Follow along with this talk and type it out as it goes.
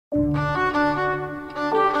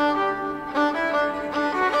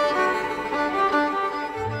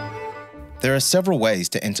There are several ways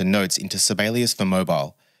to enter notes into Sibelius for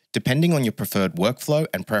mobile, depending on your preferred workflow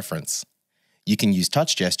and preference. You can use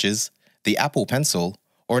touch gestures, the Apple Pencil,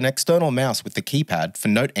 or an external mouse with the keypad for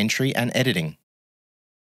note entry and editing.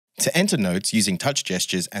 To enter notes using touch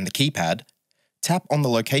gestures and the keypad, tap on the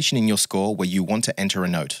location in your score where you want to enter a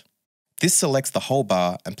note. This selects the whole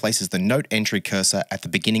bar and places the note entry cursor at the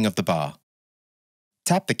beginning of the bar.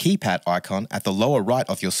 Tap the keypad icon at the lower right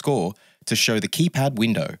of your score to show the keypad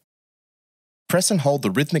window. Press and hold the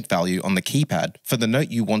rhythmic value on the keypad for the note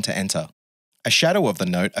you want to enter. A shadow of the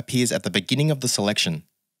note appears at the beginning of the selection.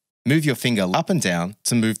 Move your finger up and down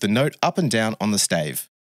to move the note up and down on the stave.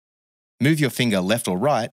 Move your finger left or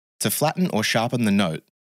right to flatten or sharpen the note.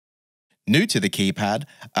 New to the keypad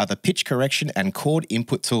are the pitch correction and chord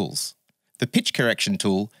input tools. The pitch correction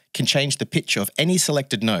tool can change the pitch of any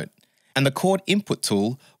selected note, and the chord input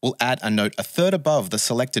tool will add a note a third above the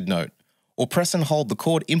selected note, or press and hold the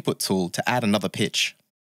chord input tool to add another pitch.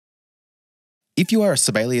 If you are a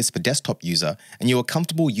Sibelius for desktop user and you are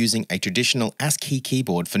comfortable using a traditional ASCII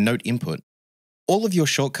keyboard for note input, all of your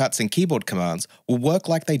shortcuts and keyboard commands will work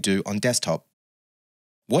like they do on desktop.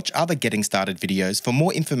 Watch other Getting Started videos for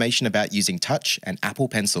more information about using Touch and Apple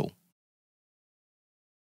Pencil.